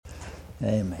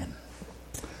Amen.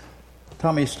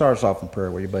 Tommy, start us off in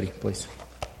prayer, will you, buddy, please?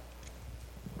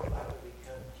 Father, we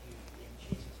come to you in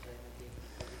Jesus' name again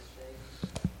for this day.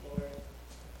 Lord, we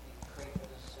pray for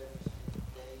this service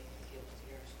today to give us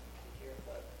ears to hear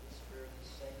what the Spirit is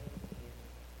saying. And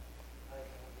I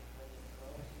come behind the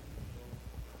cross and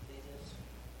lead us,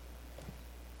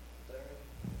 learn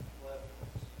what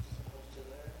we're supposed to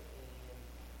learn.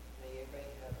 And may everybody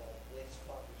have a blessed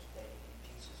Father's Day. In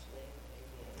Jesus' name,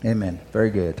 amen. Amen. Very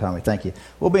good, Tommy. Thank you.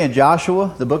 We'll be in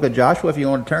Joshua, the book of Joshua, if you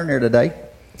want to turn there today.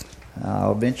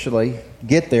 I'll eventually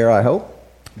get there, I hope.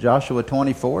 Joshua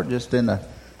 24, just in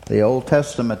the Old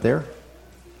Testament there.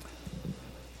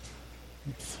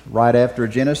 It's right after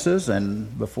Genesis,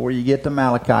 and before you get to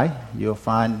Malachi, you'll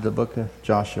find the book of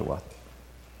Joshua.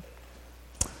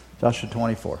 Joshua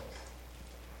 24.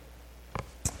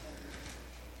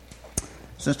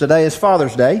 Since today is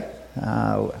Father's Day,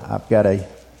 I've got a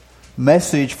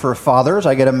message for fathers.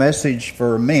 I get a message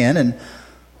for men, and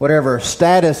whatever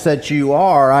status that you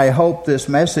are, I hope this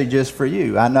message is for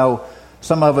you. I know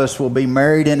some of us will be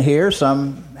married in here.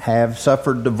 Some have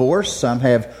suffered divorce. Some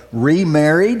have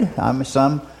remarried.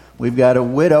 We've got a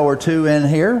widow or two in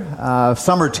here.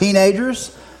 Some are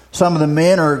teenagers. Some of the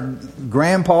men are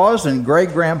grandpas and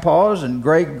great-grandpas and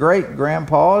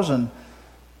great-great-grandpas and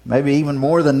maybe even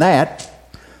more than that.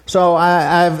 So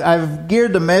I've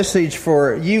geared the message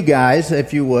for you guys,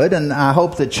 if you would, and I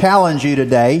hope to challenge you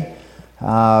today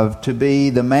to be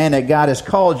the man that God has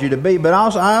called you to be. But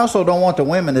I also don't want the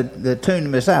women to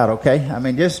tune this out, okay? I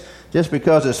mean, just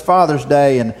because it's Father's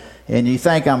Day and you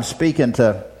think I'm speaking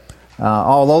to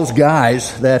all those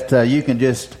guys that you can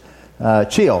just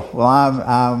chill. Well,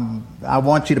 I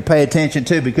want you to pay attention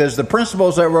too, because the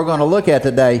principles that we're going to look at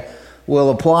today will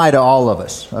apply to all of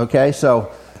us, okay?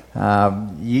 So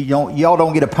y'all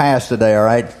don't get a pass today, all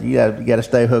right? You got to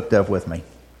stay hooked up with me.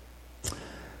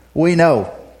 We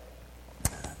know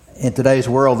in today's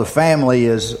world the family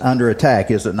is under attack,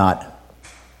 is it not?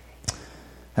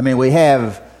 I mean, we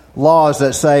have laws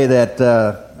that say that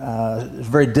it's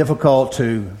very difficult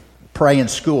to pray in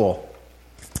school.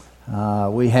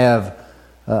 We have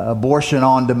abortion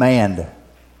on demand.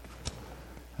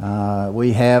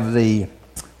 We have the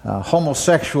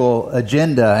homosexual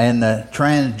agenda and the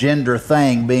transgender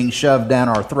thing being shoved down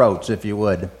our throats, if you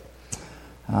would.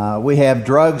 We have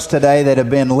drugs today that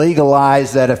have been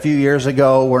legalized that a few years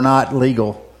ago were not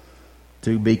legal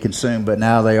to be consumed, but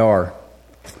now they are.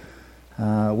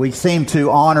 We seem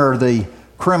to honor the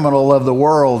criminal of the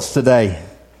worlds today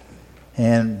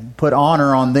and put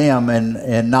honor on them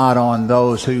and not on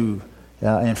those who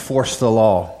enforce the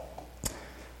law.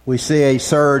 We see a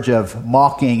surge of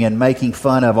mocking and making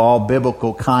fun of all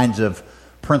biblical kinds of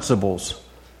principles.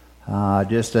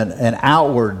 Just an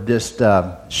outward,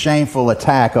 shameful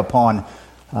attack upon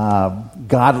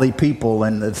godly people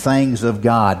and the things of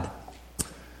God.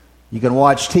 You can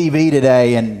watch TV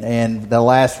today and the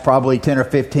last probably 10 or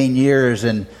 15 years,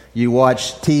 and you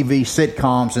watch TV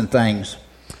sitcoms and things,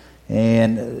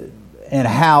 and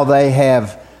how they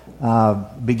have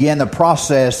began the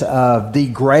process of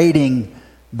degrading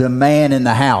the man in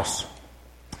the house.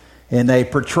 And they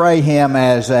portray him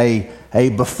as a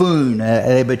buffoon.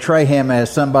 They portray him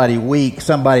as somebody weak,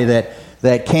 somebody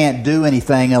that can't do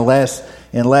anything unless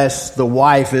the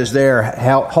wife is there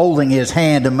holding his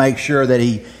hand to make sure that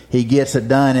he gets it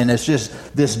done. And it's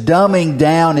just this dumbing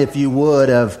down, if you would,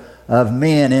 of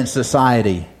men in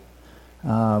society.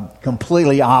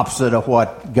 Completely opposite of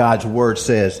what God's Word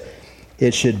says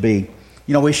it should be.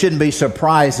 You know, we shouldn't be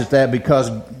surprised at that, because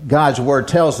God's Word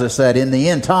tells us that in the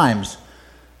end times,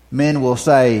 men will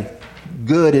say,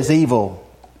 good is evil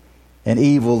and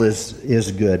evil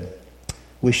is good.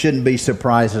 We shouldn't be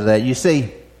surprised at that. You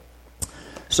see,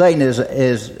 Satan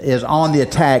is on the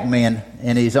attack, men,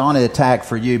 and he's on the attack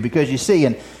for you, because you see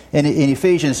in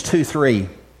Ephesians 2:3,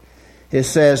 it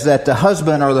says that the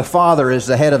husband or the father is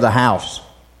the head of the house.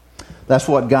 That's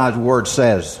what God's Word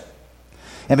says.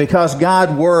 And because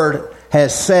God's Word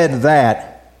has said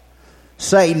that,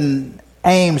 Satan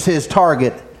aims his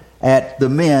target at the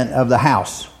men of the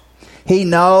house. He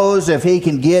knows if he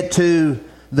can get to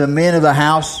the men of the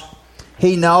house,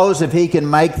 he knows if he can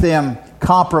make them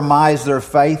compromise their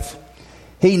faith,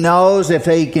 he knows if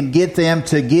he can get them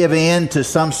to give in to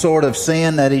some sort of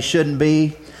sin that he shouldn't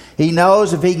be, he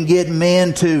knows if he can get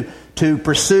men to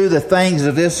pursue the things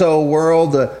of this old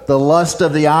world, the lust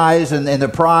of the eyes and the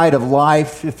pride of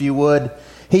life, if you would.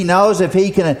 He knows if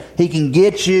he can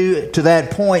get you to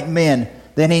that point, men,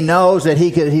 then he knows that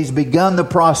he's begun the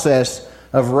process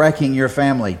of wrecking your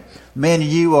family. Men,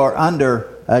 you are under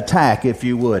attack, if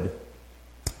you would.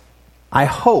 I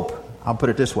hope, I'll put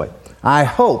it this way, I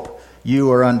hope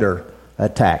you are under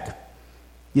attack.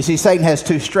 You see, Satan has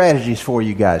two strategies for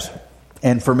you guys,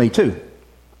 and for me too.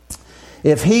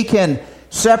 If he can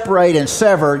separate and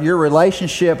sever your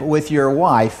relationship with your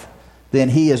wife, then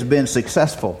he has been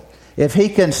successful. If he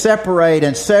can separate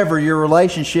and sever your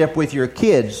relationship with your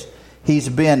kids, he's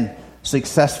been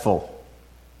successful.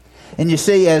 And you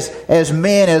see, as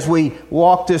men, as we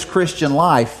walk this Christian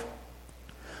life,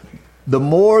 the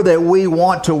more that we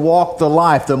want to walk the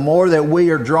life, the more that we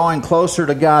are drawing closer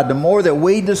to God, the more that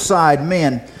we decide,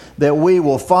 men, that we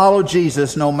will follow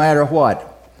Jesus no matter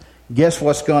what, guess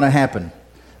what's going to happen?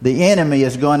 The enemy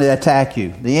is going to attack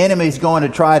you. The enemy is going to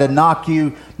try to knock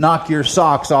your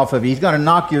socks off of you. He's going to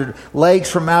knock your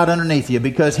legs from out underneath you,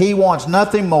 because he wants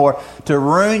nothing more to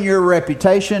ruin your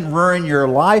reputation, ruin your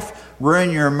life,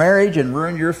 ruin your marriage, and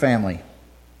ruin your family.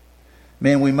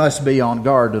 Men, we must be on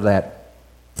guard to that.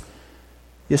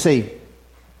 You see,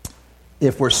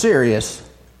 if we're serious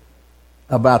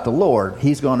about the Lord,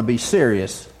 he's going to be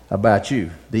serious about you.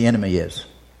 The enemy is.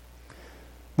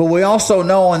 But we also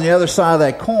know on the other side of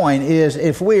that coin is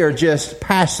if we are just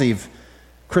passive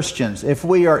Christians, if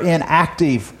we are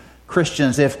inactive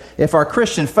Christians, if our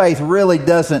Christian faith really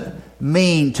doesn't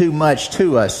mean too much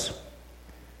to us,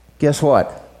 guess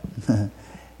what?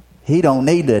 He don't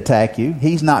need to attack you.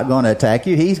 He's not going to attack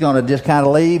you. He's going to just kind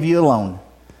of leave you alone,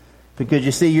 because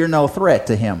you see, you're no threat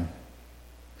to him.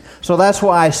 So that's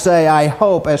why I say, I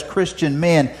hope as Christian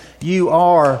men, you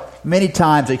are many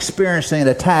times experiencing an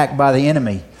attack by the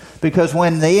enemy. Because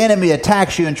when the enemy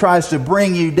attacks you and tries to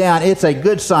bring you down, it's a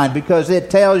good sign, because it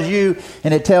tells you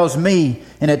and it tells me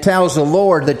and it tells the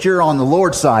Lord that you're on the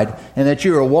Lord's side and that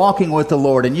you are walking with the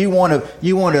Lord, and you want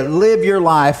to live your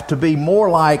life to be more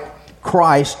like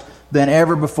Christ than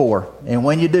ever before. And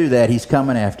when you do that, he's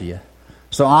coming after you.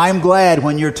 So I'm glad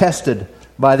when you're tested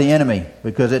by the enemy,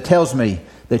 because it tells me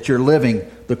that you're living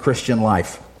the Christian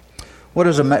life. What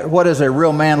does a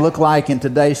real man look like in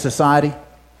today's society?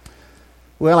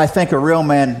 Well, I think a real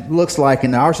man looks like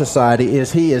in our society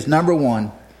is he is, number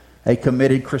one, a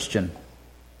committed Christian.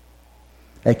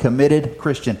 A committed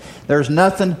Christian. There's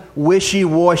nothing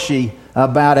wishy-washy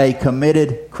about a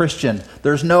committed Christian.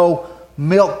 There's no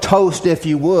milk toast, if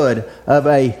you would, of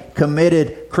a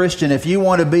committed Christian. If you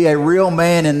want to be a real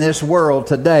man in this world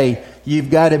today, you've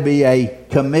got to be a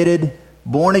committed,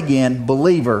 born-again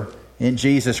believer in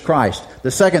Jesus Christ. The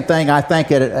second thing I think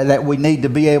that we need to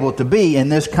be able to be in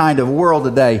this kind of world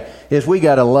today is we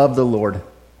got to love the Lord.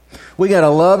 We got to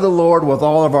love the Lord with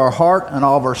all of our heart and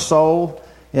all of our soul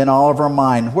and all of our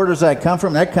mind. Where does that come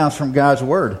from? That comes from God's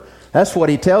Word. That's what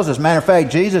he tells us. Matter of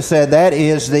fact, Jesus said that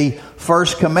is the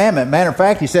first commandment. Matter of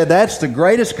fact, he said that's the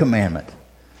greatest commandment.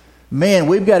 Man,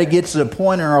 we've got to get to the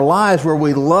point in our lives where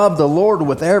we love the Lord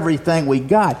with everything we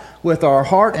got, with our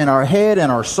heart and our head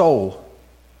and our soul.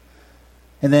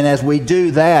 And then as we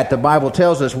do that, the Bible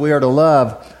tells us we are to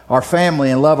love our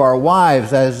family and love our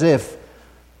wives as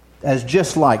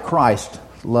just like Christ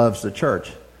loves the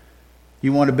church.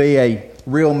 You want to be a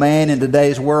real man in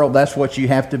today's world, that's what you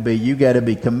have to be. You got to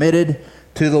be committed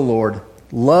to the Lord,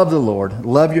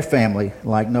 love your family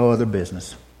like no other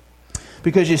business.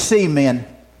 Because you see, men,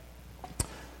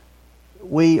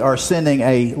 we are sending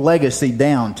a legacy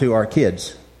down to our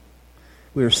kids.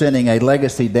 We are sending a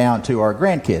legacy down to our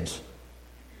grandkids.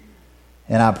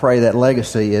 And I pray that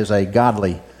legacy is a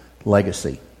godly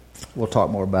legacy. We'll talk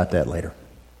more about that later.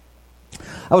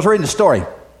 I was reading a story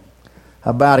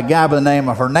about a guy by the name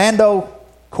of Hernando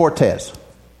Cortez.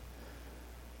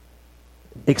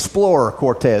 Explorer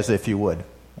Cortez, if you would.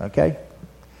 Okay?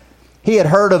 He had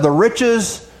heard of the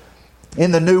riches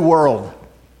in the New World.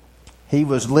 He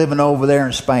was living over there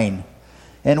in Spain.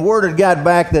 And word had got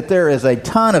back that there is a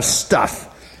ton of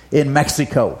stuff in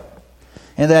Mexico.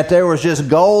 And that there was just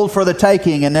gold for the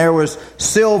taking, and there was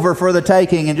silver for the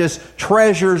taking, and just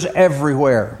treasures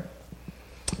everywhere.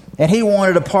 And he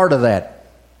wanted a part of that.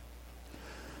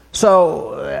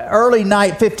 So early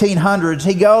 1500s,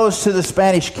 he goes to the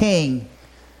Spanish king,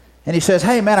 and he says,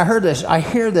 "Hey man, I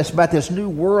hear this about this new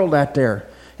world out there.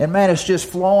 And man, it's just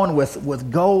flowing with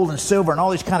gold and silver and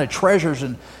all these kind of treasures,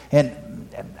 and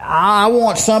I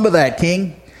want some of that,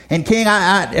 king. And king,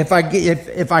 if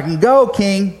I can go,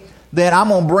 king, then I'm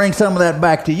going to bring some of that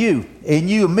back to you. And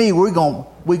you and me, we're going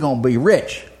to be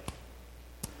rich."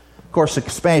 Of course, the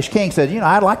Spanish king said,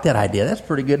 "I like that idea. That's a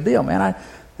pretty good deal, man.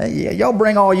 Y'all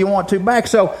bring all you want to back."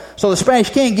 So the Spanish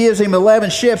king gives him 11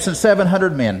 ships and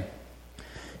 700 men.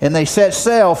 And they set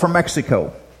sail for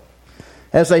Mexico.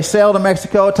 As they sail to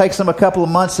Mexico, it takes them a couple of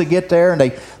months to get there. And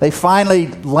they finally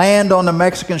land on the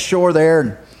Mexican shore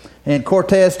there. And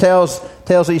Cortez tells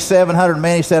these 700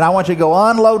 men, he said, "I want you to go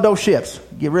unload those ships.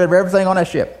 Get rid of everything on that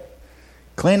ship.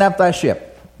 Clean up thy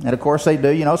ship. And of course they do.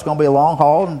 You know, it's going to be a long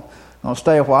haul and going to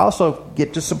stay a while, so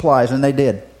get your supplies. And they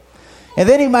did. And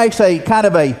then he makes a kind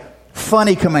of a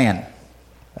funny command.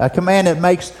 A command that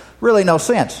makes really no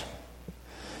sense.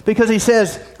 Because he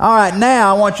says, all right,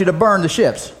 now I want you to burn the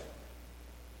ships.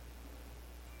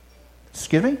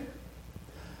 Excuse me?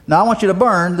 Now I want you to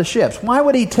burn the ships. Why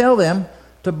would he tell them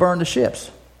to burn the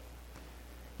ships?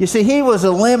 You see, he was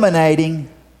eliminating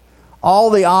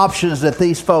all the options that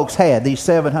these folks had, these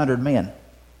 700 men.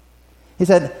 He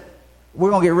said, we're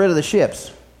going to get rid of the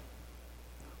ships.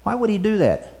 Why would he do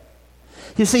that?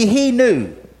 You see, he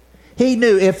knew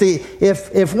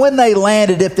if when they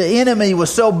landed, if the enemy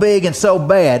was so big and so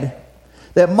bad,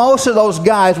 that most of those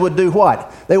guys would do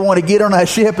what? They want to get on that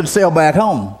ship and sail back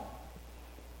home.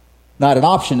 Not an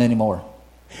option anymore.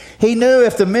 He knew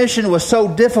if the mission was so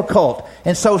difficult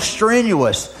and so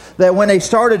strenuous that when they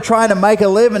started trying to make a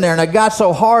living there and it got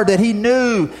so hard that he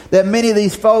knew that many of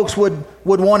these folks would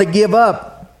want to give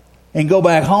up and go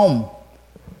back home.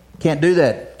 Can't do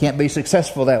that. Can't be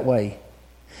successful that way.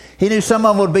 He knew some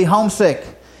of them would be homesick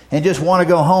and just want to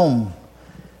go home.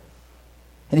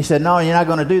 And he said, no, you're not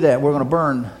going to do that. We're going to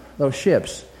burn those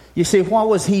ships. You see, what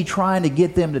was he trying to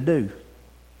get them to do?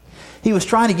 He was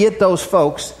trying to get those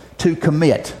folks to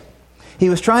commit. He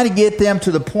was trying to get them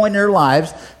to the point in their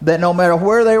lives that no matter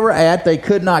where they were at, they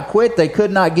could not quit, they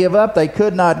could not give up, they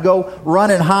could not go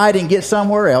run and hide and get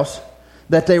somewhere else,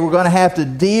 that they were going to have to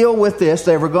deal with this,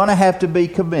 they were going to have to be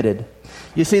committed.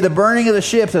 You see, the burning of the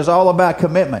ships is all about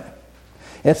commitment.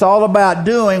 It's all about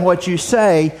doing what you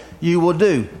say you will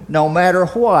do, no matter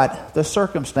what the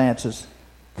circumstances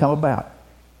come about.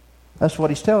 That's what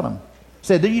he's telling them. He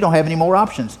said, you don't have any more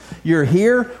options. You're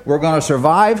here, we're going to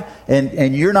survive,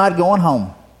 and you're not going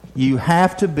home. You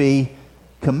have to be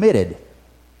committed.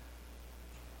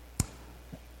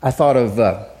 I thought of,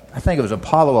 I think it was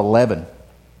Apollo 11,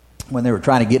 when they were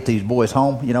trying to get these boys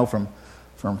home, you know, from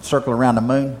circling around the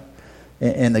moon.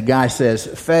 And the guy says,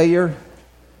 failure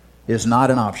is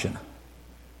not an option.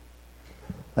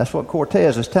 That's what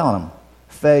Cortez is telling them.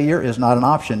 Failure is not an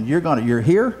option. You're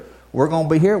here, we're going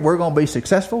to be here, we're going to be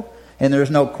successful. And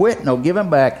there's no quit, no giving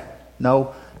back,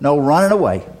 no running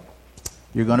away.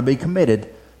 You're going to be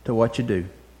committed to what you do.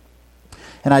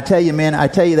 And I tell you, men, I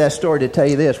tell you that story to tell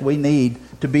you this. We need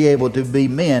to be able to be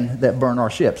men that burn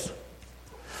our ships.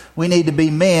 We need to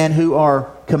be men who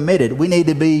are committed. We need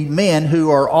to be men who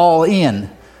are all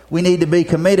in. We need to be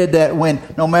committed that when,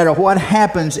 no matter what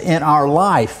happens in our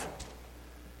life,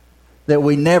 that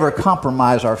we never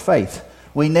compromise our faith.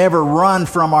 We never run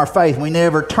from our faith. We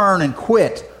never turn and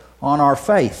quit on our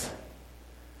faith.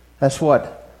 That's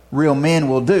what real men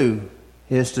will do,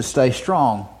 is to stay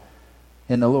strong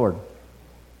in the Lord.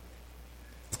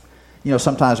 You know,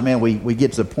 sometimes, man, we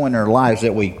get to the point in our lives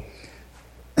that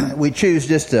we choose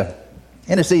just to,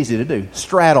 and it's easy to do,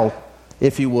 straddle,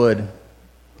 if you would,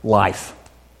 life.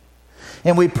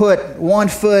 And we put one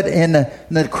foot in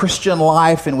the Christian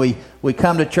life, and we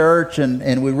come to church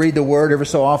and we read the Word every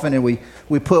so often, and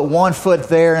we put one foot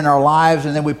there in our lives,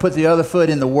 and then we put the other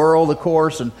foot in the world, of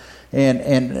course, and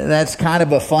that's kind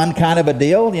of a fun kind of a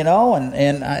deal, you know,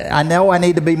 and I know I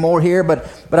need to be more here,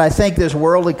 but I think this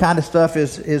worldly kind of stuff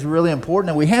is really important,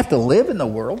 and we have to live in the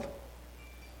world.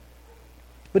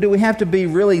 But do we have to be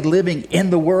really living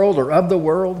in the world or of the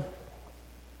world?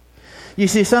 You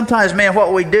see, sometimes, man,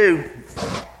 what we do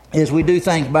is we do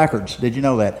things backwards. Did you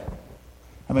know that?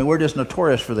 I mean, we're just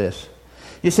notorious for this.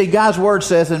 You see, God's Word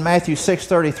says in Matthew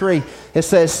 6:33, it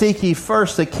says, seek ye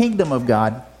first the kingdom of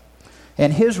God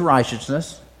and His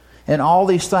righteousness, and all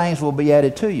these things will be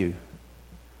added to you.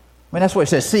 I mean, that's what it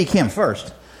says, seek Him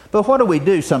first. But what do we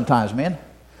do sometimes, man?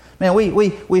 Man,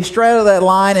 we straddle that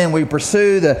line and we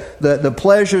pursue the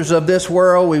pleasures of this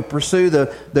world. We pursue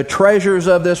the treasures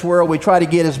of this world. We try to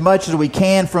get as much as we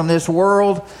can from this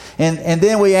world. And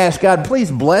then we ask God,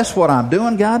 please bless what I'm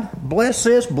doing, God. Bless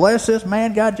this,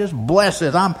 man. God, just bless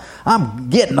this. I'm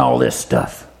getting all this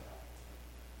stuff.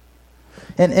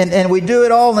 And we do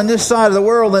it all on this side of the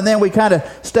world, and then we kind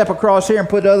of step across here and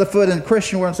put the other foot in the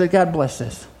Christian world and say, God bless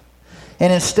this.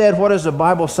 And instead, what does the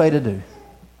Bible say to do?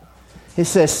 It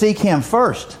says, seek Him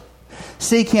first.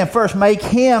 Seek Him first. Make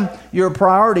Him your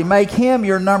priority. Make Him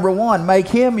your number one. Make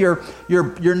Him your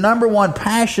number one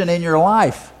passion in your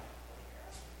life.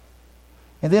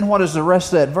 And then what does the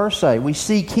rest of that verse say? We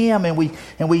seek Him and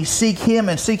we seek Him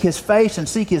and seek His face and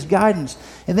seek His guidance.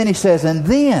 And then He says, and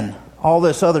then all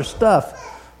this other stuff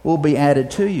will be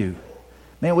added to you.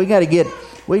 Man, we got to get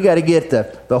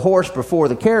the horse before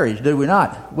the carriage, do we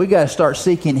not? We got to start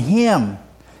seeking Him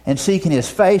and seeking His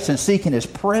face and seeking His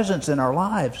presence in our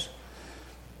lives.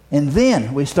 And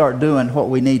then we start doing what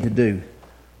we need to do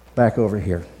back over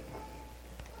here.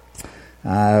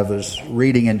 I was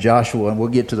reading in Joshua, and we'll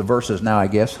get to the verses now, I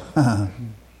guess.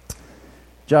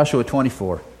 Joshua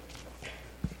 24.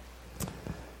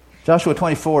 Joshua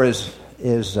 24 is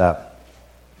I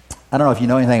don't know if you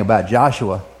know anything about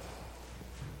Joshua,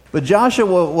 but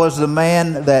Joshua was the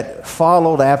man that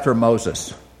followed after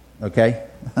Moses, okay?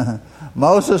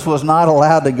 Moses was not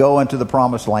allowed to go into the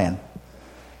promised land.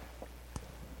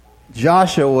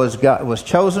 Joshua was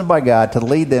chosen by God to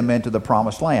lead them into the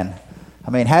promised land.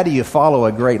 I mean, how do you follow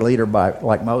a great leader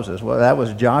like Moses? Well, that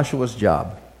was Joshua's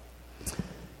job.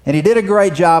 And he did a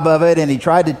great job of it, and he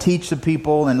tried to teach the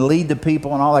people and lead the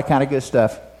people and all that kind of good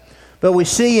stuff. But we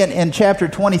see in chapter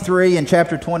 23 and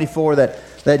chapter 24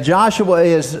 that Joshua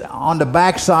is on the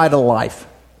backside of life.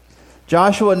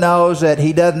 Joshua knows that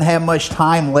he doesn't have much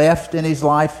time left in his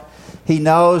life. He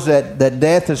knows that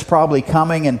death is probably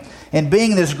coming, and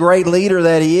being this great leader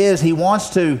that he is, he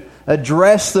wants to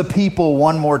address the people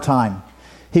one more time.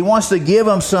 He wants to give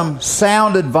them some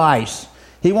sound advice.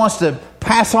 He wants to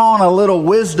pass on a little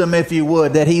wisdom, if you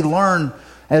would, that he learned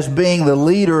as being the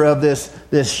leader of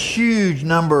this huge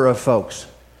number of folks.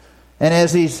 And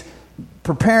as he's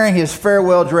preparing his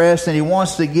farewell address, and he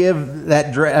wants to give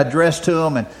that address to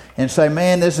them and say,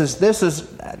 man, this is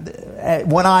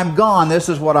when I'm gone, this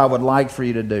is what I would like for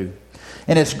you to do.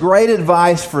 And it's great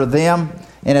advice for them,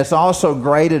 and it's also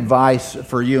great advice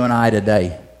for you and I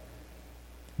today,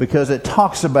 because it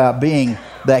talks about being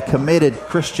that committed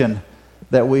Christian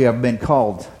that we have been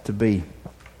called to be.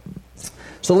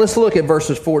 So let's look at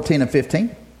verses 14 and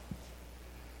 15.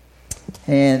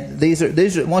 And these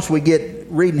are once we get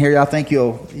reading here, I think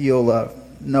you'll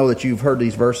know that you've heard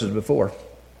these verses before.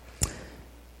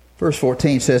 Verse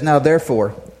 14 says, "Now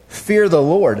therefore, fear the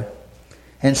Lord,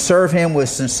 and serve him with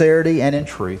sincerity and in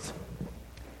truth.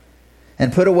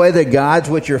 And put away the gods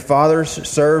which your fathers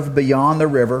served beyond the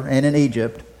river and in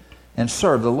Egypt, and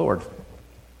serve the Lord."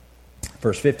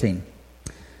 Verse 15.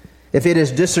 "If it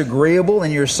is disagreeable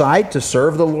in your sight to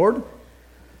serve the Lord,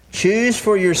 choose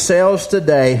for yourselves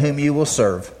today whom you will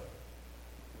serve,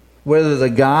 whether the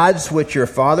gods which your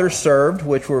fathers served,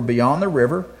 which were beyond the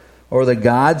river, or the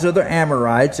gods of the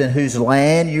Amorites in whose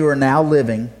land you are now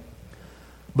living.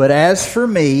 But as for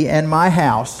me and my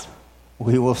house,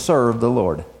 we will serve the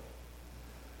Lord."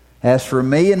 As for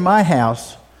me and my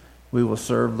house, we will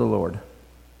serve the Lord.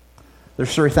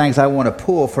 There's three things I want to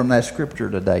pull from that scripture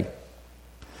today.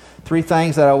 Three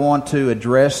things that I want to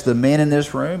address the men in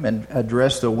this room and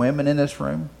address the women in this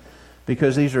room,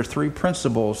 because these are three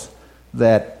principles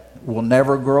that will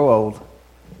never grow old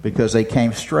because they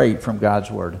came straight from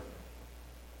God's Word.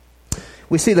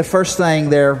 We see the first thing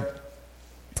there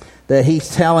that he's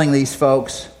telling these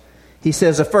folks. He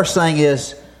says the first thing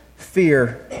is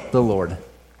fear the Lord.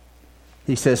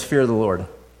 He says fear the Lord.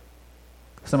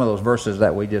 Some of those verses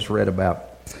that we just read about.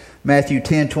 Matthew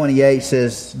 10:28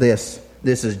 says this.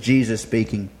 This is Jesus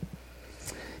speaking.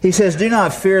 He says, "Do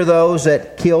not fear those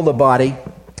that kill the body,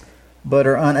 but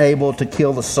are unable to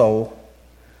kill the soul,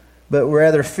 but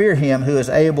rather fear him who is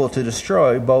able to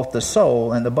destroy both the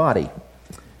soul and the body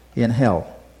in hell."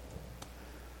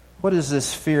 What is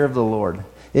this fear of the Lord?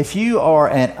 If you are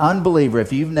an unbeliever,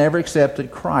 if you've never accepted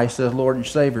Christ as Lord and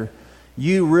Savior,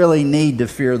 you really need to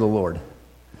fear the Lord.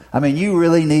 I mean, you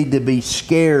really need to be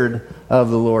scared of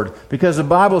the Lord, because the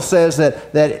Bible says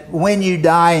that when you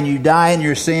die and you die in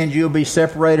your sins, you'll be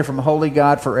separated from holy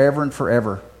God forever and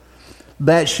forever.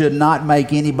 That should not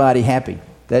make anybody happy.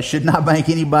 That should not make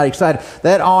anybody excited.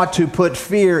 That ought to put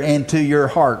fear into your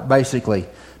heart, basically,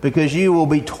 because you will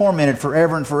be tormented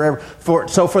forever and forever.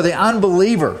 So for the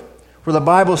unbeliever, for the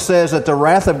Bible says that the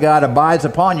wrath of God abides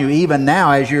upon you even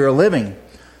now as you are living.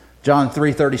 John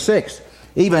 3:36.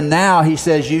 Even now, he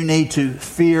says, you need to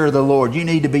fear the Lord. You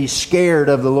need to be scared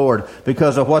of the Lord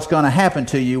because of what's going to happen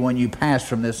to you when you pass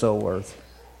from this old earth.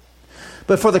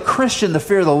 But for the Christian, the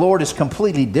fear of the Lord is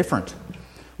completely different.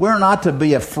 We're not to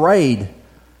be afraid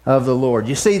of the Lord.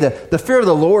 You see, the fear of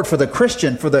the Lord for the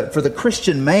Christian, for the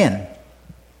Christian man,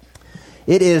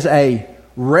 it is a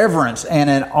reverence and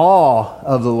an awe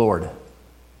of the Lord.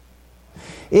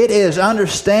 It is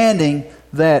understanding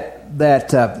that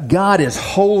God is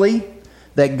holy,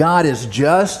 that God is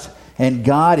just, and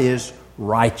God is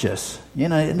righteous. You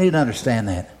know, you need to understand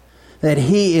that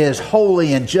He is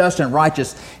holy and just and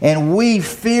righteous, and we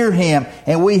fear Him,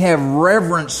 and we have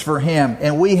reverence for Him,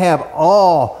 and we have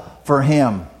awe for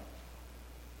Him.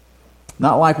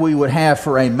 Not like we would have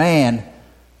for a man,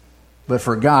 but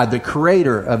for God, the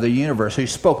creator of the universe, who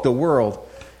spoke the world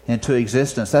into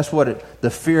existence. That's what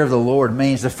the fear of the Lord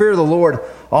means. The fear of the Lord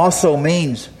also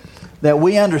means that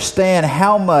we understand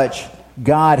how much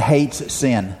God hates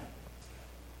sin.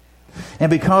 And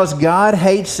because God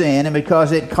hates sin, and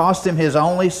because it cost him his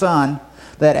only son,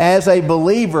 that as a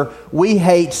believer, we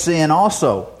hate sin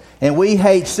also. And we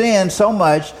hate sin so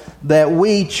much that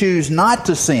we choose not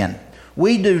to sin.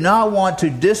 We do not want to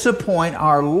disappoint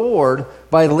our Lord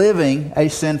by living a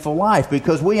sinful life,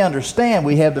 because we understand,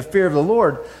 we have the fear of the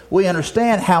Lord. We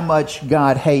understand how much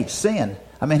God hates sin.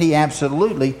 I mean, he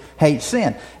absolutely hates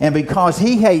sin. And because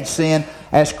he hates sin,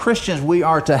 as Christians, we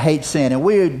are to hate sin. And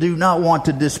we do not want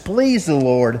to displease the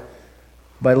Lord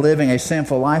by living a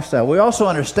sinful lifestyle. We also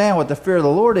understand what the fear of the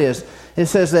Lord is. It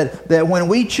says that when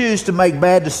we choose to make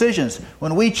bad decisions,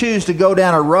 when we choose to go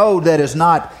down a road that is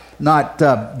not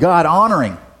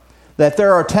God-honoring, that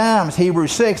there are times,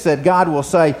 Hebrews 6, that God will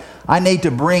say, I need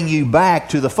to bring you back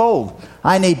to the fold.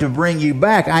 I need to bring you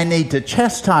back. I need to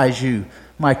chastise you,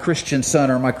 my Christian son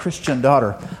or my Christian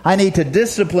daughter. I need to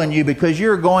discipline you because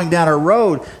you're going down a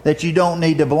road that you don't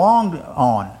need to belong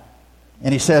on.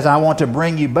 And he says, I want to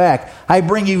bring you back. I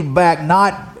bring you back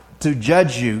not to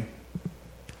judge you.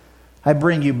 I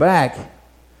bring you back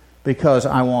because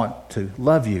I want to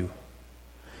love you.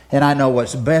 And I know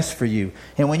what's best for you.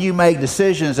 And when you make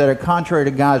decisions that are contrary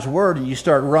to God's word and you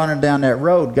start running down that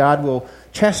road, God will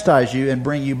chastise you and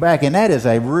bring you back. And that is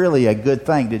really a good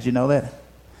thing. Did you know that?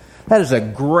 That is a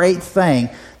great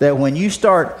thing, that when you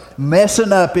start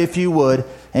messing up, if you would,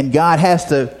 and God has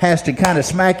to kind of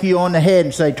smack you on the head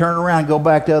and say, turn around and go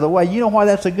back the other way. You know why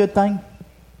that's a good thing?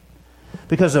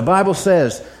 Because the Bible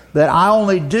says that I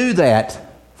only do that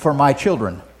for my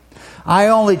children. I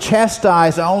only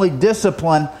chastise, I only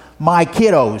discipline my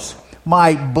kiddos,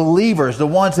 my believers, the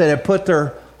ones that have put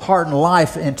their heart and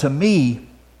life into me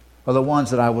are the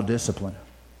ones that I will discipline.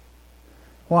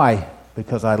 Why?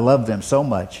 Because I love them so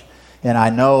much. And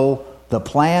I know the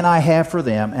plan I have for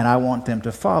them, and I want them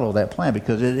to follow that plan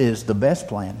because it is the best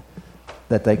plan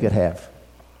that they could have.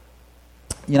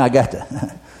 You know, I got to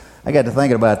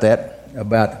thinking about that,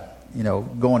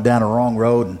 going down the wrong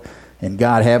road and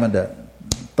God having to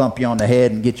thump you on the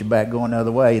head and get you back going the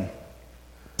other way.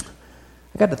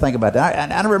 I got to think about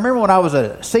that. I remember when I was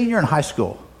a senior in high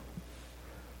school,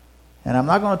 and I'm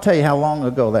not going to tell you how long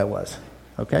ago that was,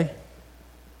 okay?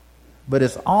 But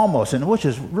it's almost, and which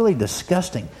is really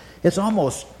disgusting, it's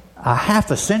almost a half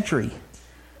a century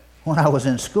when I was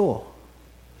in school.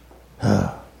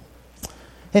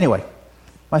 Anyway,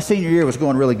 my senior year was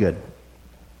going really good.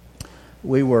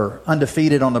 We were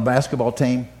undefeated on the basketball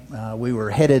team. We were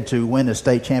headed to win the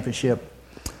state championship.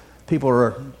 People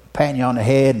were patting you on the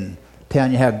head and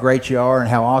telling you how great you are and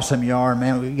how awesome you are.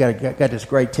 Man, we got this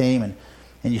great team.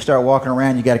 And you start walking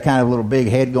around, you got a kind of little big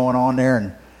head going on there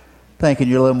and thinking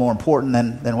you're a little more important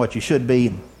than what you should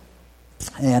be.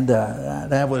 And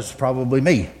that was probably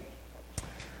me.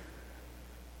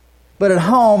 But at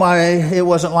home, it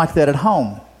wasn't like that at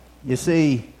home. You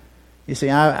see,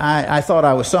 I thought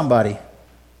I was somebody.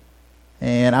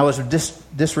 And I was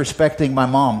disrespecting my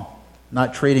mom,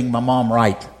 not treating my mom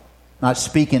right, not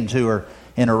speaking to her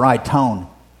in a right tone,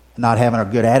 not having a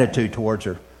good attitude towards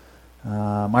her.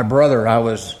 My brother, I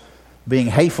was being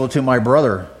hateful to my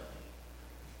brother.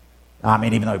 I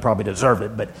mean, even though he probably deserved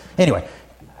it. But anyway,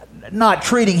 not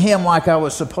treating him like I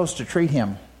was supposed to treat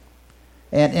him.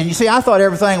 And you see, I thought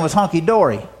everything was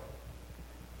hunky-dory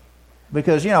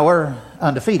because, we're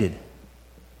undefeated.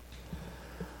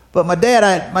 But my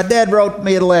dad wrote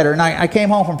me a letter, and I came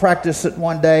home from practice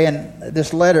one day, and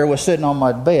this letter was sitting on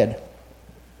my bed.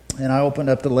 And I opened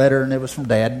up the letter, and it was from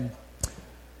Dad. And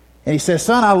he says,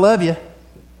 son, I love you,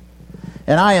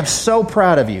 and I am so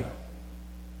proud of you.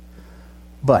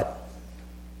 But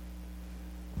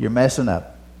you're messing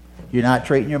up. You're not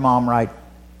treating your mom right.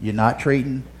 You're not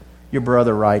treating your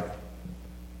brother right.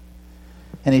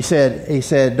 And he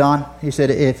said, Don,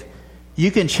 if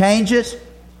you can change it,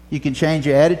 you can change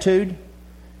your attitude,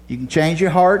 you can change your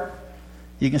heart,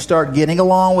 you can start getting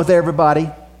along with everybody,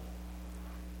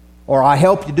 or I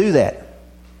help you do that.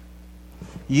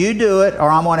 You do it, or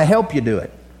I'm going to help you do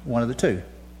it. One of the two.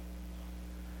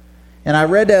 And I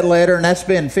read that letter, and that's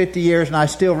been 50 years, and I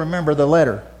still remember the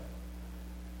letter.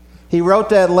 He wrote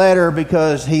that letter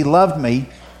because he loved me.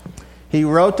 He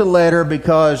wrote the letter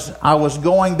because I was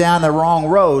going down the wrong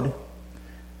road.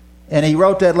 And he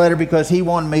wrote that letter because he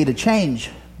wanted me to change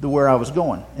where I was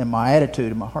going in my attitude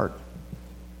and my heart.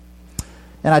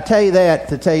 And I tell you that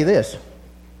to tell you this.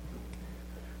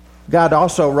 God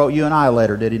also wrote you and I a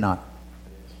letter, did he not?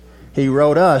 He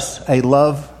wrote us a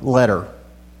love letter.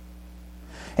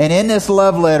 And in this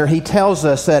love letter, he tells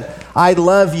us that I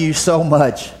love you so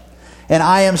much. And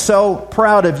I am so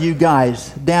proud of you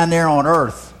guys down there on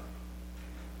earth.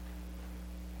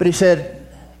 But he said,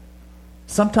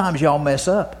 sometimes y'all mess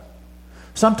up.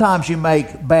 Sometimes you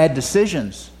make bad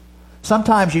decisions.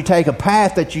 Sometimes you take a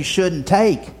path that you shouldn't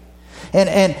take.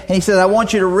 And he said, I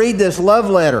want you to read this love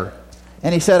letter.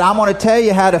 And he said, I'm going to tell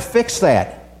you how to fix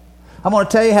that. I'm going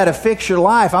to tell you how to fix your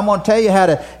life. I'm going to tell you how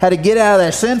to get out of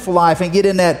that sinful life and get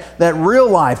in that real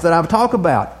life that I've talked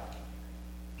about.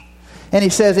 And he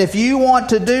says, if you want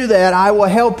to do that, I will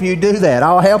help you do that.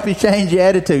 I'll help you change your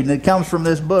attitude. And it comes from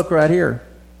this book right here.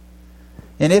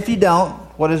 And if you don't,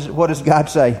 what does God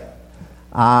say?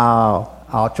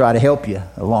 I'll try to help you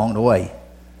along the way.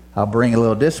 I'll bring a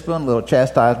little discipline, a little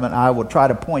chastisement. I will try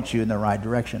to point you in the right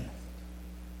direction.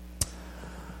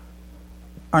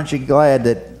 Aren't you glad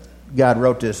that God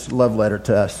wrote this love letter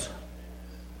to us?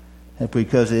 It's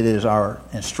because it is our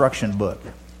instruction book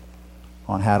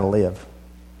on how to live.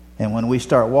 And when we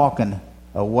start walking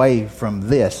away from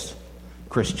this,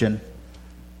 Christian,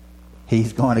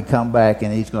 He's going to come back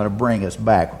and He's going to bring us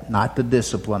back, not to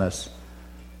discipline us,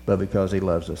 but because He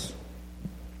loves us.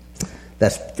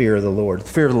 That's fear of the Lord.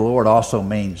 Fear of the Lord also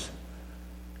means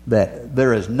that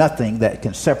there is nothing that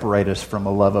can separate us from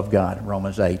the love of God.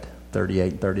 Romans 8:38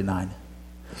 and 39.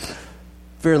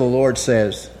 Fear of the Lord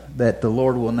says that the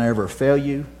Lord will never fail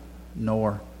you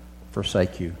nor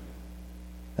forsake you.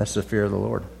 That's the fear of the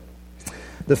Lord.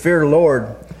 The fear of the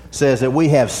Lord says that we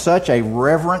have such a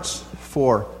reverence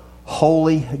for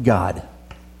holy God.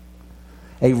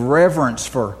 A reverence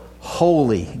for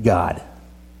holy God.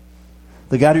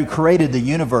 The God who created the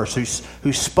universe,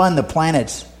 who spun the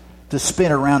planets to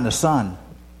spin around the sun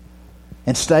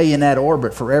and stay in that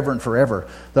orbit forever and forever.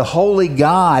 The holy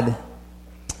God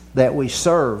that we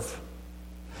serve.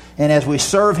 And as we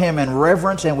serve Him in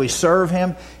reverence and we serve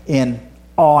Him in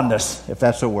awness, if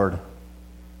that's a word,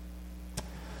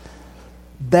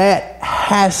 that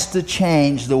has to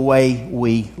change the way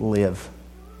we live.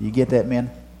 You get that, men?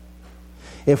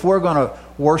 If we're going to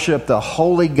worship the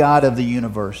holy God of the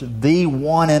universe, the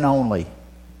one and only,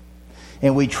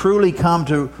 and we truly come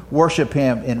to worship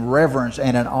Him in reverence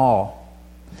and in awe,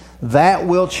 that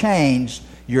will change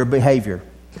your behavior.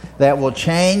 That will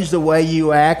change the way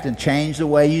you act and change the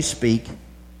way you speak,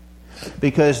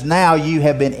 because now you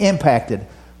have been impacted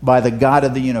by the God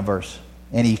of the universe,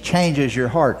 and He changes your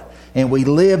heart. And we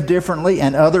live differently,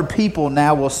 and other people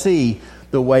now will see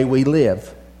the way we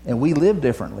live. And we live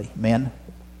differently, men.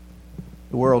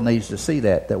 The world needs to see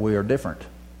that we are different.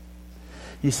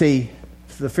 You see,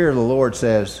 the fear of the Lord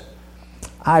says,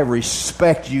 I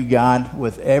respect you, God,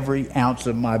 with every ounce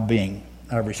of my being.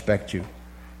 I respect you.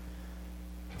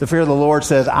 The fear of the Lord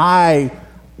says, I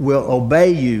will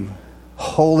obey you,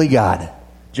 holy God,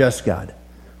 just God,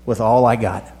 with all I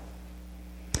got.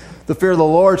 The fear of the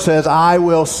Lord says, I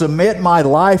will submit my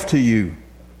life to you,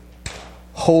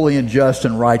 holy and just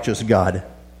and righteous God.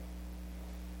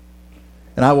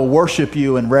 And I will worship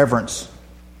you in reverence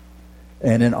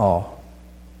and in awe.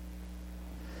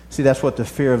 See, that's what the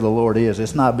fear of the Lord is.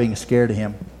 It's not being scared of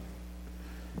Him.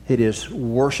 It is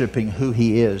worshiping who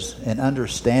He is and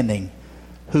understanding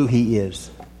who He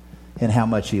is and how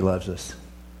much He loves us.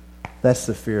 That's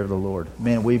the fear of the Lord.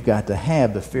 Man, we've got to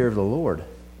have the fear of the Lord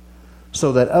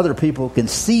so that other people can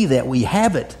see that we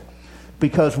have it,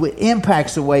 because it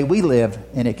impacts the way we live,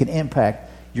 and it can impact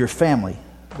your family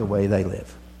the way they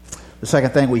live. The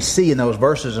second thing we see in those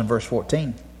verses in verse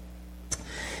 14,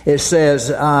 it says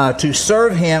to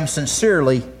serve Him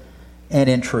sincerely and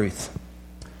in truth.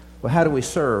 Well, how do we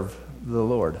serve the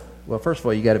Lord? Well, first of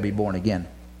all, you got to be born again.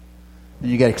 And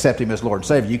you got to accept Him as Lord and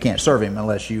Savior. You can't serve Him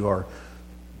unless you are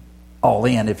all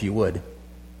in, if you would.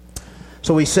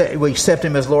 So we accept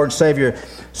Him as Lord and Savior.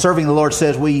 Serving the Lord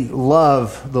says we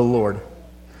love the Lord.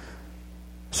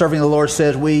 Serving the Lord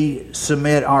says we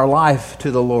submit our life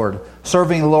to the Lord.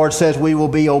 Serving the Lord says we will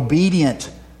be obedient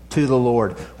to the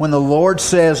Lord. When the Lord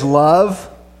says love,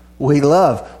 we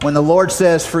love. When the Lord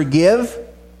says forgive,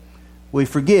 we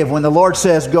forgive. When the Lord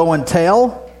says go and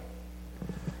tell,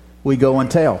 we go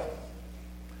and tell.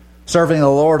 Serving the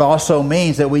Lord also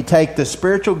means that we take the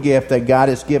spiritual gift that God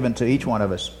has given to each one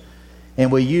of us and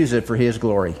we use it for His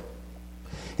glory.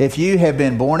 If you have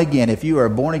been born again, if you are a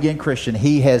born again Christian,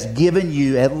 He has given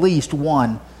you at least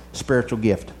one spiritual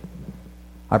gift.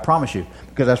 I promise you,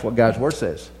 because that's what God's Word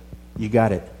says. You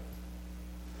got it.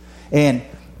 And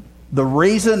the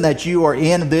reason that you are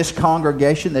in this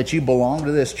congregation, that you belong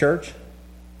to this church,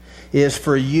 is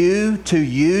for you to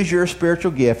use your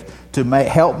spiritual gift to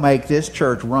help make this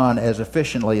church run as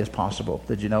efficiently as possible.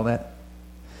 Did you know that?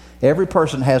 Every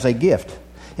person has a gift.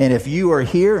 And if you are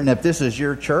here, and if this is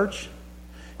your church,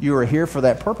 you are here for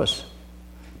that purpose.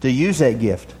 To use that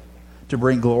gift to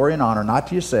bring glory and honor, not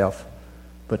to yourself,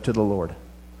 but to the Lord.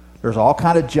 There's all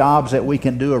kind of jobs that we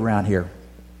can do around here.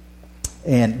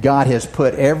 And God has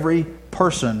put every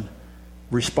person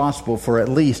responsible for at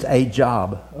least a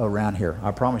job around here.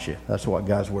 I promise you. That's what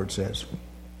God's Word says.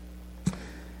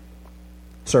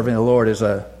 Serving the Lord is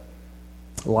a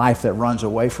life that runs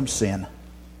away from sin,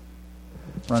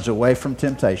 runs away from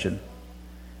temptation,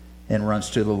 and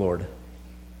runs to the Lord.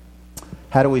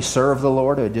 How do we serve the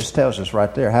Lord? It just tells us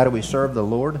right there. How do we serve the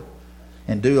Lord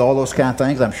and do all those kind of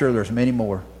things? I'm sure there's many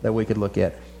more that we could look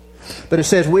at. But it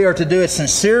says we are to do it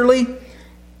sincerely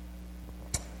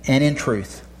and in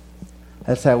truth.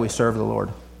 That's how we serve the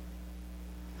Lord.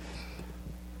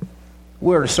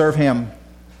 We're to serve Him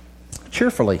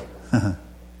cheerfully,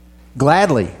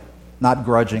 gladly, not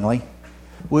grudgingly.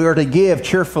 We are to give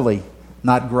cheerfully,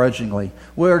 not grudgingly.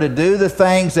 We are to do the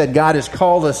things that God has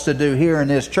called us to do here in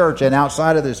this church and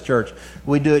outside of this church.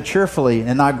 We do it cheerfully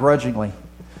and not grudgingly.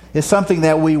 It's something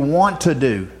that we want to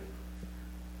do,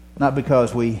 not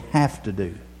because we have to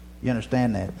do. You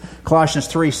understand that? Colossians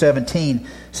 3:17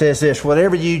 says this,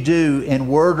 whatever you do in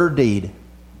word or deed,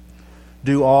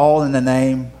 do all in the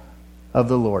name of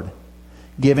the Lord,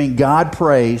 giving God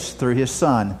praise through His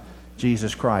Son,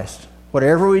 Jesus Christ.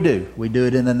 Whatever we do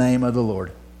it in the name of the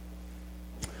Lord.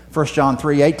 1 John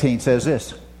 3:18 says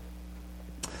this,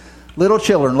 little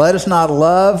children, let us not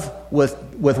love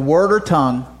with word or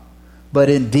tongue, but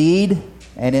in deed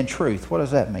and in truth. What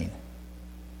does that mean?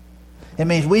 It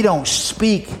means we don't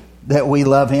speak that we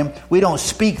love Him. We don't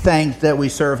speak things that we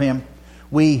serve Him.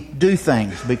 We do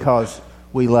things because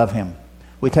we love Him.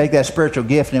 We take that spiritual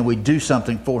gift and we do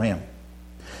something for Him.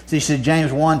 See,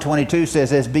 James 1:22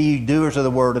 says, as be you doers of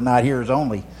the word and not hearers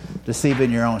only,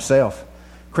 deceiving your own self.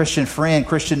 Christian friend,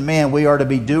 Christian man, we are to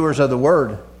be doers of the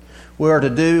word. We are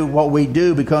to do what we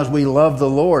do because we love the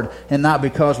Lord and not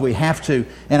because we have to.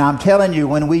 And I'm telling you,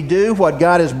 when we do what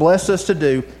God has blessed us to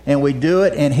do, and we do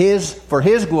it for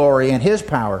His glory and His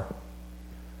power,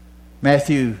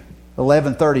 Matthew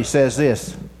 11:30 says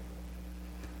this,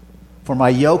 for my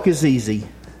yoke is easy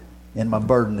and my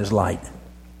burden is light.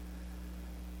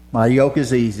 My yoke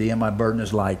is easy and my burden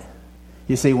is light.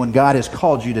 You see, when God has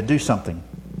called you to do something,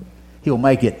 He'll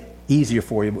make it easier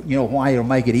for you. You know why He'll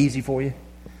make it easy for you?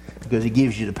 Because He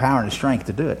gives you the power and the strength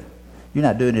to do it. You're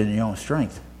not doing it in your own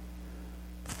strength.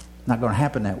 Not going to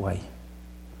happen that way.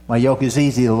 My yoke is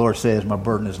easy, the Lord says, my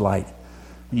burden is light.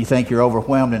 When you think you're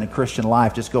overwhelmed in a Christian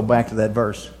life, just go back to that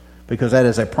verse. Because that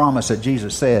is a promise that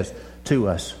Jesus says to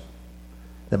us.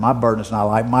 That my burden is not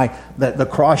light. That the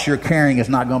cross you're carrying is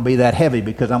not going to be that heavy,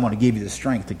 because I'm going to give you the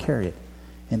strength to carry it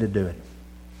and to do it.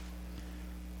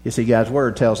 You see, God's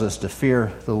Word tells us to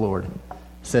fear the Lord. It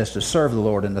says to serve the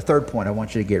Lord. And the third point I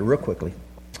want you to get real quickly.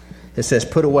 It says,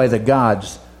 put away the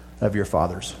gods of your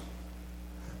fathers.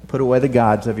 Put away the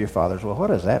gods of your fathers. Well, what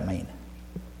does that mean?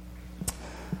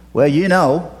 Well, you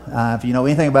know, if you know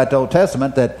anything about the Old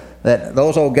Testament, that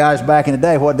those old guys back in the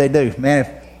day, what did they do?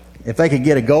 Man, if they could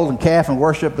get a golden calf and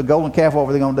worship the golden calf, what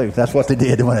were they going to do? That's what they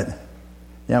did, wasn't it?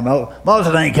 Yeah,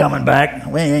 Moses ain't coming back.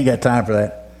 We ain't got time for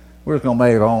that. We're just going to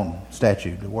make our own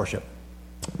statue to worship.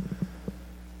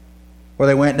 Or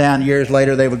they went down years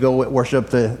later, they would go worship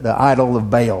the idol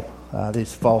of Baal,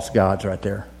 these false gods right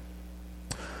there.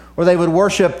 Or they would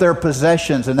worship their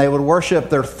possessions, and they would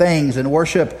worship their things, and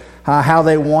worship how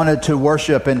they wanted to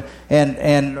worship,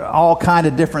 and all kind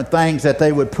of different things that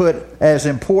they would put as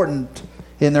important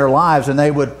in their lives, and they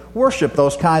would worship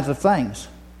those kinds of things.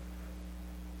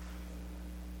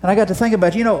 And I got to think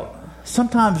about,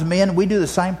 sometimes men, we do the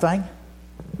same thing.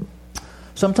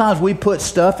 Sometimes we put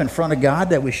stuff in front of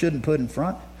God that we shouldn't put in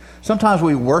front. Sometimes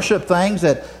we worship things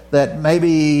that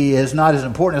maybe is not as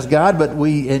important as God, but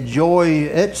we enjoy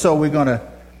it, so we're going to...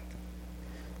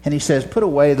 And he says, put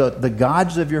away the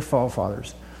gods of your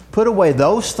forefathers. Put away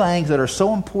those things that are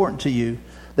so important to you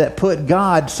that put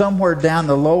God somewhere down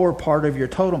the lower part of your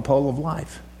totem pole of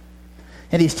life.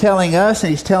 And he's telling us, and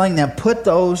he's telling them, put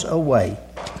those away.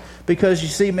 Because you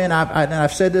see, men,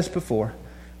 I've said this before,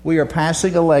 we are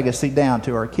passing a legacy down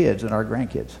to our kids and our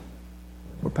grandkids.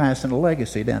 We're passing a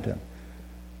legacy down to them.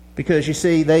 Because you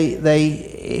see,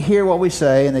 they hear what we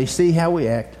say and they see how we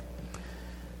act.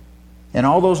 And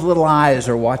all those little eyes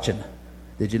are watching.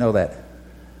 Did you know that?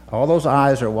 All those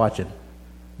eyes are watching.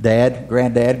 Dad,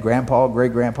 granddad, grandpa,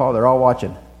 great-grandpa, they're all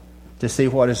watching to see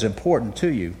what is important to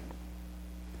you.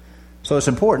 So it's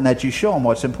important that you show them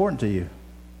what's important to you.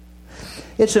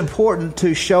 It's important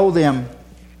to show them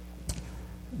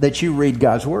that you read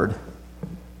God's Word.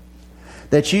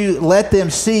 That you let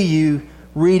them see you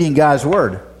reading God's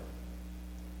Word.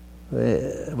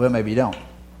 Well, maybe you don't.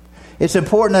 It's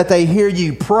important that they hear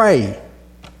you pray.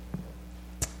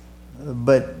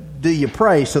 But do you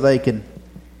pray so they can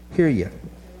hear you?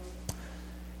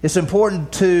 It's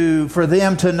important for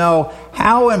them to know,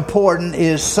 how important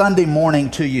is Sunday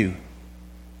morning to you?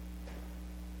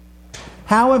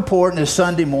 How important is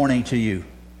Sunday morning to you?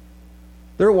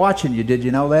 They're watching you. Did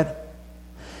you know that?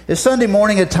 Is Sunday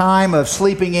morning a time of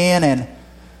sleeping in and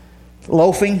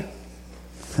loafing?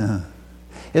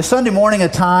 Is Sunday morning a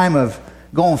time of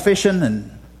going fishing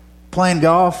and playing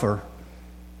golf or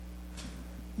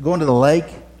going to the lake?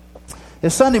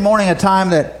 Is Sunday morning a time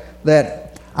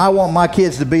that I want my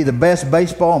kids to be the best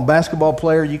baseball and basketball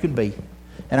player you can be?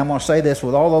 And I'm going to say this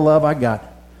with all the love I got.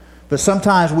 But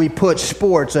sometimes we put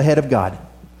sports ahead of God.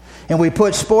 And we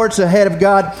put sports ahead of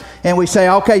God, and we say,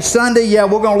 okay, Sunday, yeah,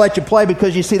 we're going to let you play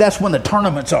because, you see, that's when the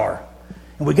tournaments are.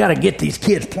 And we got to get these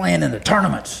kids playing in the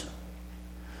tournaments.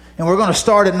 And we're going to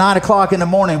start at 9 o'clock in the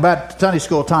morning, about Sunday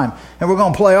school time. And we're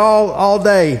going to play all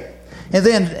day. And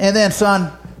then,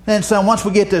 son, once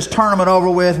we get this tournament over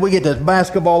with, we get this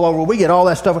basketball over, we get all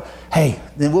that stuff, hey,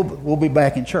 then we'll be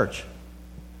back in church.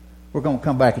 We're going to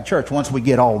come back in church once we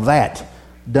get all that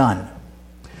done.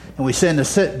 And we send the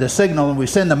signal, and we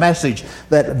send the message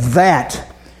that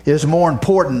is more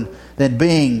important than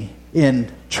being in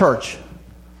church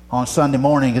on Sunday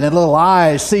morning. And then little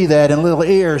eyes see that, and little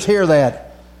ears hear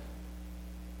that.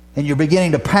 And you're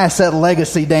beginning to pass that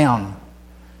legacy down.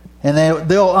 And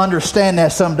they'll understand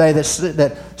that someday,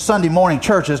 that Sunday morning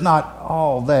church is not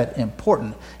all that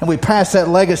important. And we pass that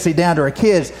legacy down to our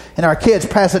kids, and our kids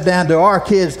pass it down to our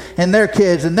kids and their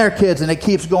kids and their kids, and it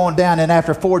keeps going down. And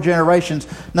after 4 generations,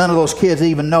 none of those kids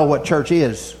even know what church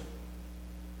is.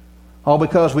 All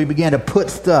because we began to put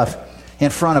stuff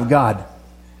in front of God.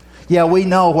 Yeah, we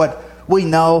know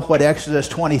what Exodus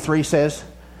 23 says.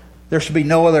 There should be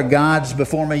no other gods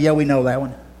before me. Yeah, we know that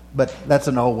one, but that's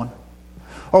an old one.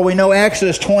 Or we know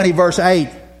Exodus 20, verse 8,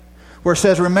 where it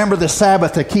says, remember the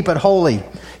Sabbath to keep it holy.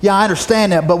 Yeah, I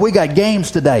understand that, but we got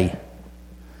games today.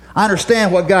 I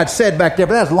understand what God said back there,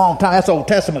 but that's a long time. That's Old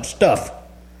Testament stuff.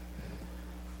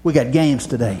 We got games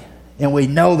today, and we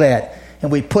know that, and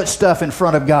we put stuff in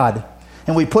front of God.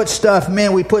 And we put stuff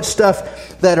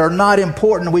that are not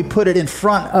important, we put it in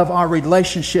front of our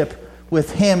relationship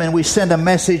with Him, and we send a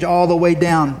message all the way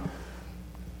down,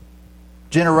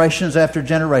 generations after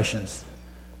generations,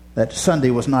 that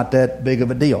Sunday was not that big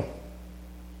of a deal.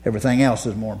 Everything else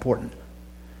is more important.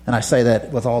 And I say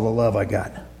that with all the love I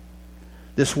got.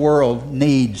 This world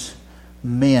needs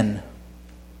men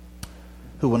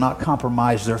who will not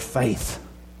compromise their faith.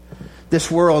 This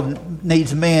world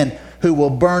needs men who will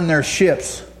burn their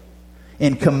ships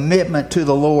in commitment to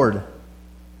the Lord.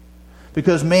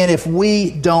 Because, man, if we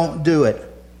don't do it,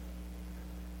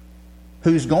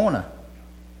 who's going to?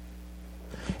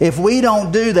 If we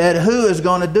don't do that, who is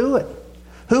going to do it?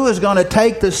 Who is going to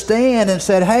take the stand and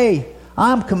say, hey,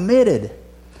 I'm committed,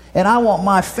 and I want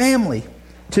my family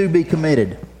to be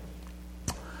committed.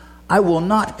 I will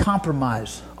not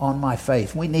compromise on my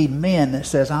faith. We need men that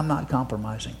says, I'm not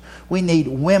compromising. We need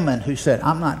women who said,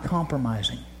 I'm not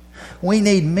compromising. We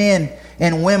need men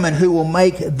and women who will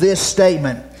make this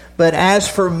statement, but as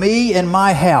for me and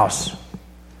my house,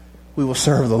 we will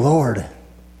serve the Lord.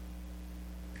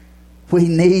 We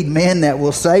need men that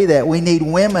will say that. We need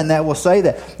women that will say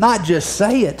that. Not just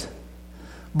say it,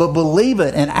 but believe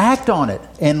it and act on it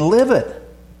and live it.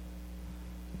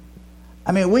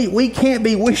 I mean, we can't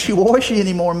be wishy-washy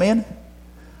anymore, men.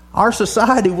 Our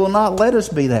society will not let us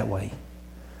be that way.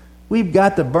 We've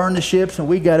got to burn the ships, and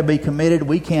we've got to be committed.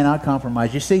 We cannot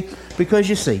compromise. You see, because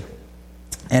you see,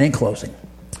 and in closing,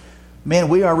 men,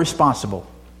 we are responsible.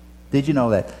 Did you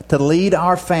know that? To lead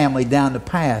our family down the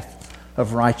path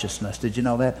of righteousness. Did you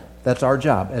know that? That's our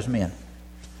job as men.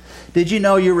 Did you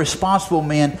know you're responsible,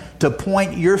 men, to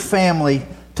point your family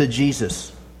to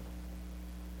Jesus?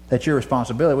 That's your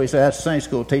responsibility. We say, that's a Sunday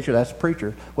school teacher, that's a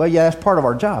preacher. Well, yeah, that's part of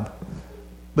our job.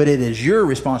 But it is your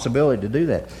responsibility to do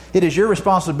that. It is your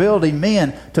responsibility,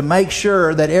 men, to make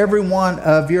sure that every one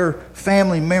of your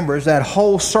family members, that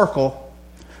whole circle,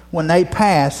 when they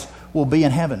pass, will be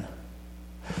in heaven.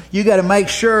 You got to make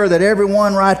sure that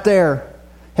everyone right there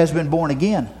has been born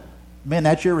again. Men,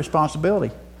 that's your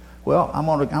responsibility. Well, I'm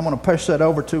going to push that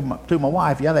over to my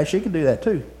wife. Yeah, she can do that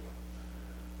too.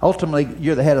 Ultimately,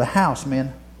 you're the head of the house,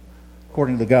 men,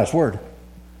 according to God's word.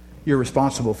 You're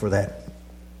responsible for that.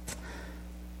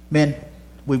 Men,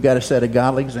 we've got to set a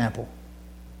godly example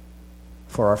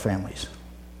for our families.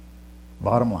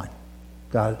 Bottom line.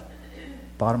 God,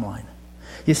 bottom line.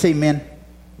 You see, men,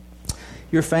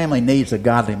 your family needs a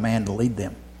godly man to lead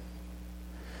them.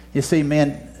 You see,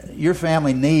 men, your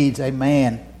family needs a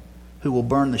man who will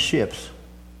burn the ships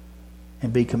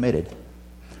and be committed,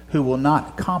 who will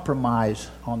not compromise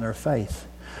on their faith,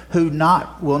 who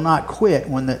will not quit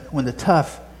when the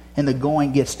tough and the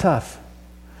going gets tough.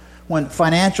 When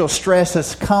financial stress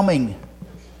is coming,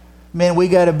 men, we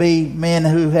got to be men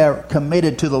who are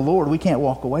committed to the Lord. We can't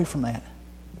walk away from that.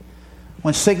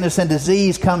 When sickness and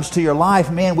disease comes to your life,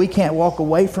 man, we can't walk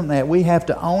away from that. We have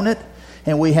to own it,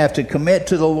 and we have to commit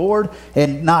to the Lord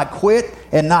and not quit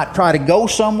and not try to go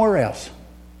somewhere else.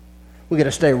 We got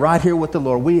to stay right here with the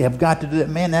Lord. We have got to do that.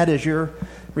 Man, that is your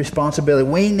responsibility.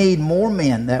 We need more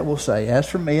men that will say, as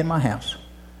for me and my house,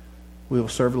 we will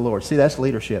serve the Lord. See, that's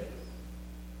leadership.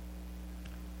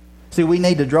 See, we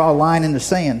need to draw a line in the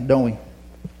sand, don't we?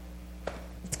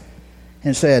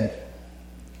 And said,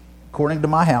 according to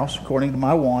my house, according to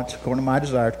my wants, according to my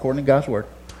desires, according to God's word,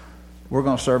 we're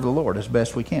going to serve the Lord as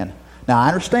best we can. Now, I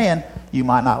understand you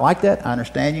might not like that. I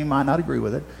understand you might not agree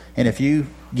with it. And if you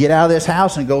get out of this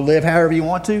house and go live however you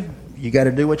want to, you got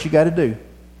to do what you got to do.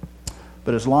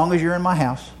 But as long as you're in my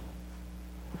house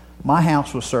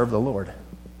will serve the Lord.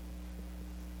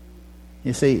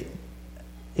 You see,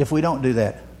 if we don't do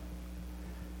that,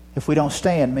 if we don't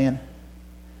stand, man,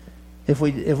 if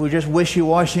we just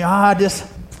wishy-washy,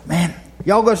 man,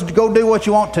 y'all go do what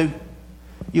you want to.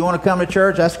 You want to come to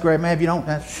church? That's great, man. If you don't,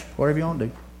 that's whatever you want to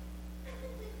do.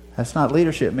 That's not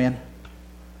leadership, man.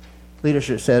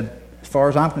 Leadership said, as far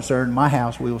as I'm concerned, in my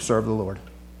house, we will serve the Lord.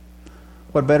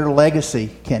 What better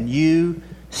legacy can you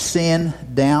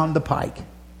send down the pike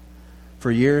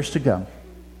for years to come?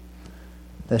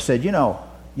 They said, you know,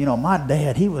 my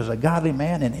dad, he was a godly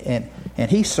man,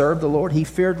 and he served the Lord. He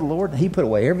feared the Lord, and he put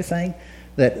away everything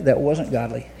that wasn't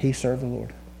godly. He served the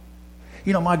Lord.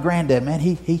 You know, my granddad, man,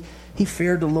 he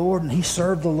feared the Lord, and he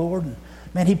served the Lord. And,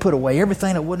 man, he put away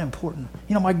everything that wasn't important.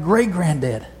 You know, my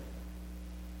great-granddad.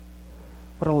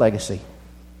 What a legacy.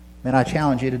 Man, I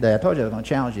challenge you today. I told you I was going to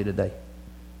challenge you today.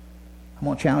 I'm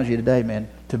going to challenge you today, man,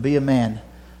 to be a man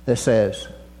that says,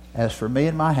 as for me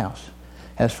and my house,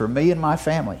 as for me and my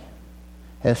family,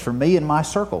 as for me and my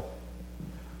circle,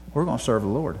 we're going to serve the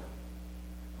Lord.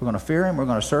 We're going to fear Him, we're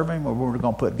going to serve Him, or we're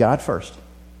going to put God first.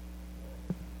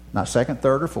 Not second,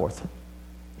 third, or fourth.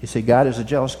 You see, God is a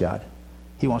jealous God.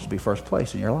 He wants to be first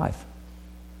place in your life.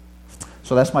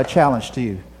 So that's my challenge to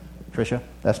you, Tricia.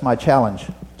 That's my challenge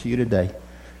to you today.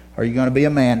 Are you going to be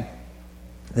a man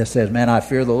that says, man, I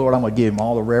fear the Lord. I'm going to give Him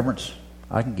all the reverence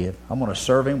I can give. I'm going to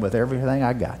serve Him with everything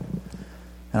I got.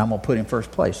 And I'm going to put Him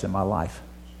first place in my life.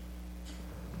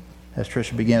 As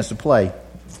Tricia begins to play,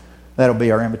 that'll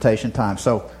be our invitation time.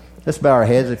 So let's bow our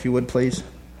heads, if you would, please.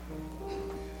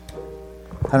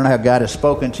 I don't know how God has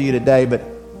spoken to you today, but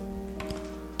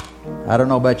I don't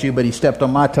know about you, but He stepped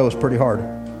on my toes pretty hard.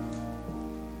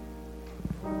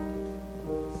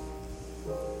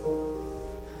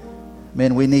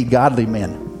 Men, we need godly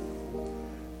men.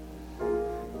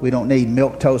 We don't need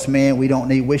milquetoast men. We don't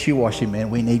need wishy-washy men.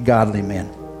 We need godly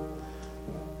men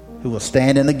who will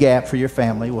stand in the gap for your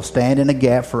family, will stand in the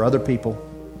gap for other people,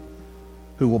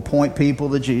 who will point people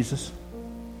to Jesus,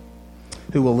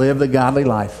 who will live the godly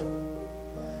life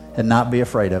and not be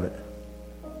afraid of it.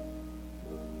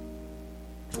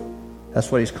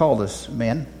 That's what He's called us,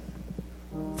 men,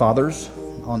 fathers,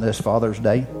 on this Father's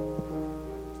Day.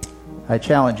 I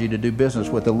challenge you to do business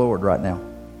with the Lord right now,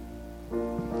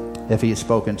 if He has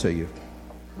spoken to you.